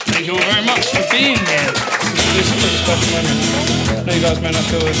thank you all very much for being here. This is a pretty special moment. I know you guys may not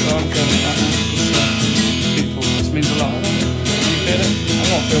feel this, but I'm feeling it right now. It's beautiful. This means a lot. You feel it? I'm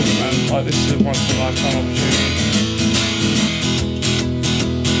not feeling it, man. Like, this is a once in a lifetime opportunity.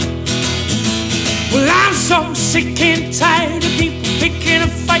 Well, I'm so sick and tired of people picking a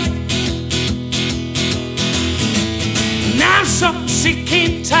fight. And I'm so sick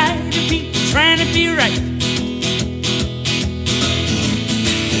and tired of people trying to be right.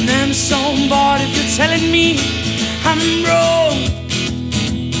 And I'm so bored if you're telling me I'm wrong.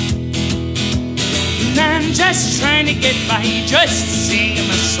 And I'm just trying to get by, just singing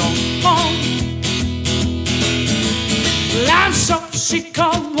my song. Well, I'm so sick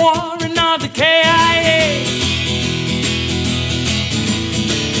of war and all the KIA.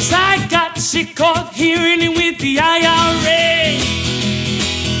 'Cause I got sick of hearing it with the IRA.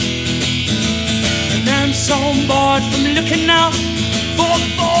 And I'm so bored from looking out for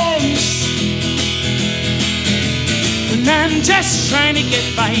bombs. And I'm just trying to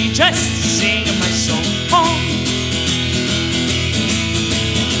get by, just singing my song.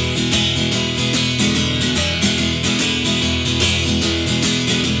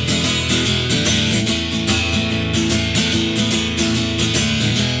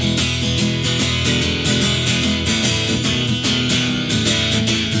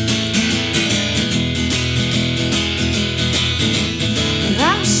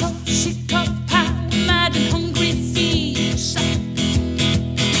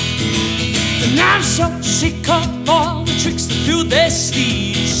 I'm so sick of all the tricks that through their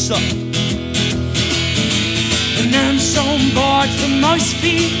sleeves. And I'm so bored from always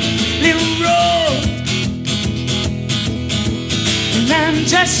feeling rough. And I'm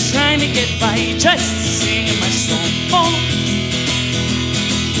just trying to get by, just singing my song.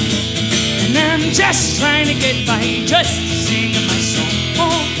 And I'm just trying to get by, just singing my song.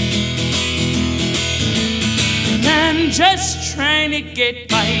 And I'm just trying to get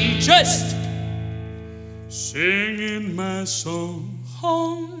by, just singing my song.